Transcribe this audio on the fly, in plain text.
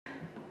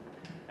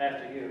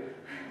After you.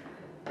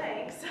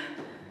 Thanks.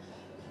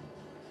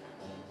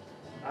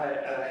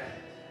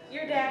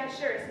 Your dad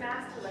sure is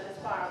nice to let us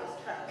borrow his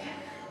truck.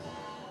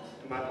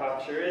 My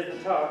pop sure is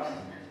the top,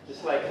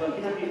 just like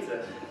Lucky's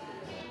Pizza.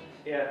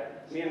 Yeah,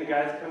 me and the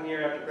guys come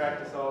here after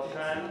practice all the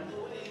time.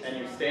 And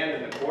you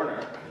stand in the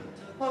corner.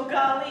 Well,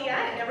 golly,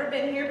 I ain't never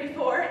been here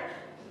before.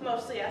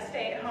 Mostly I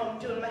stay at home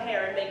doing my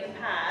hair and making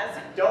pies.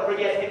 Don't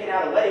forget picking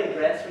out a wedding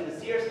dress from the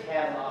Sears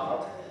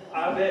catalog.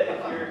 I bet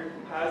if your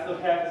pies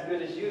look half as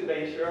good as you,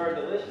 they sure are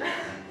delicious.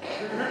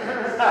 Smooth.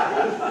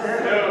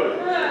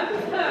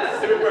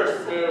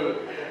 Super smooth.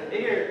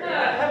 Here,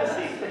 have a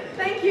seat.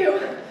 Thank you.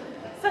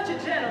 Such a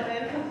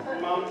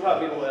gentleman. Mom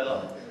taught me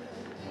well.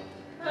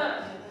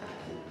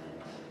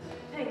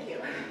 Thank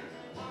you.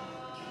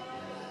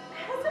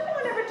 Has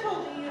anyone ever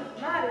told you you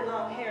have mighty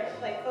long hair to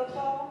play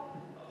football?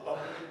 Oh,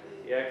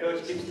 yeah,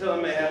 Coach keeps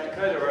telling me I have to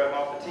cut it or I'm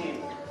off the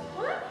team.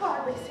 Well, that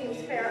hardly seems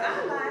fair.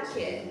 I like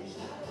it.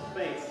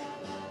 Thanks.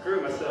 Grew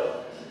it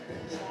myself.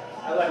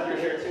 I like your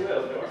hair too,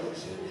 Eleanor.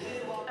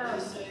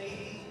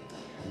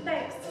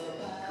 Thanks,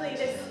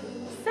 Cletus.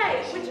 Say,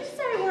 would you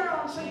say we're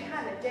on some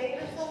kind of date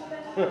or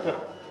something?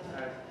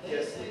 I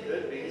guess it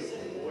could be.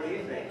 What do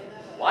you think?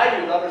 Why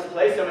do you lovers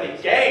play so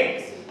many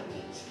games?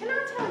 Can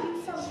I tell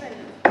you something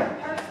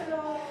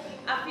personal?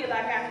 I feel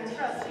like I can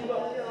trust you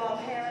with your long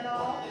hair and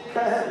all.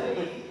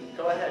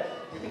 Go ahead.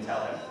 You can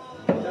tell him.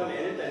 Tell me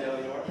anything,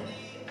 Eleanor.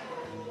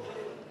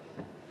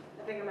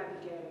 I think I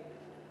might be gay.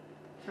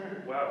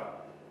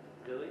 Wow.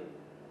 Really?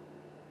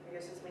 I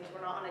guess this means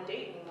we're not on a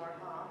date anymore,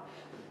 huh?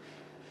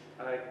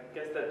 I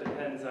guess that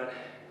depends on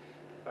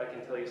if I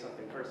can tell you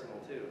something personal,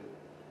 too.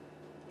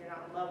 You're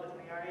not in love with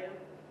me, are you?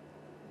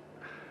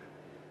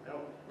 I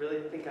don't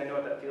really think I know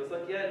what that feels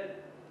like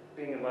yet,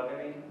 being in love,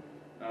 I mean.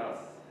 Oh,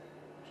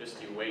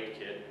 just you wait,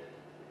 kid.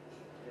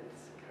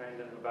 It's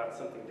kind of about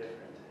something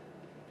different.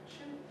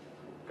 Shoot.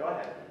 Go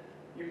ahead.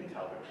 You can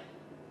tell her.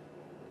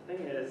 The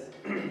thing is,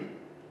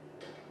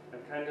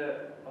 I've kind of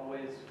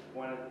always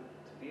wanted to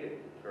be a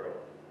girl.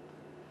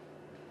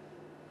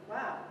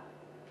 Wow.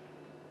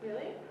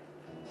 Really?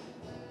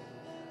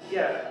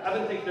 Yeah, I've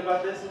been thinking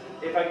about this.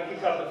 If I can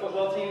kick off the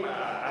football team,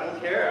 I don't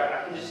care.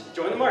 I can just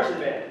join the marching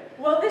band.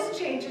 Well, this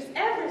changes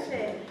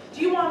everything.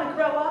 Do you want to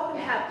grow up and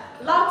have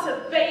lots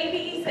of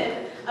babies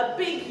and a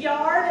big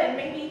yard and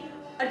maybe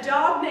a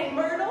dog named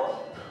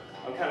Myrtle?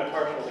 I'm kind of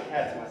partial to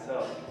cats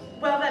myself.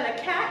 Well, then a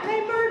cat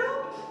named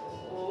Myrtle?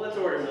 Well, let's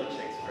order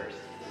milkshakes first.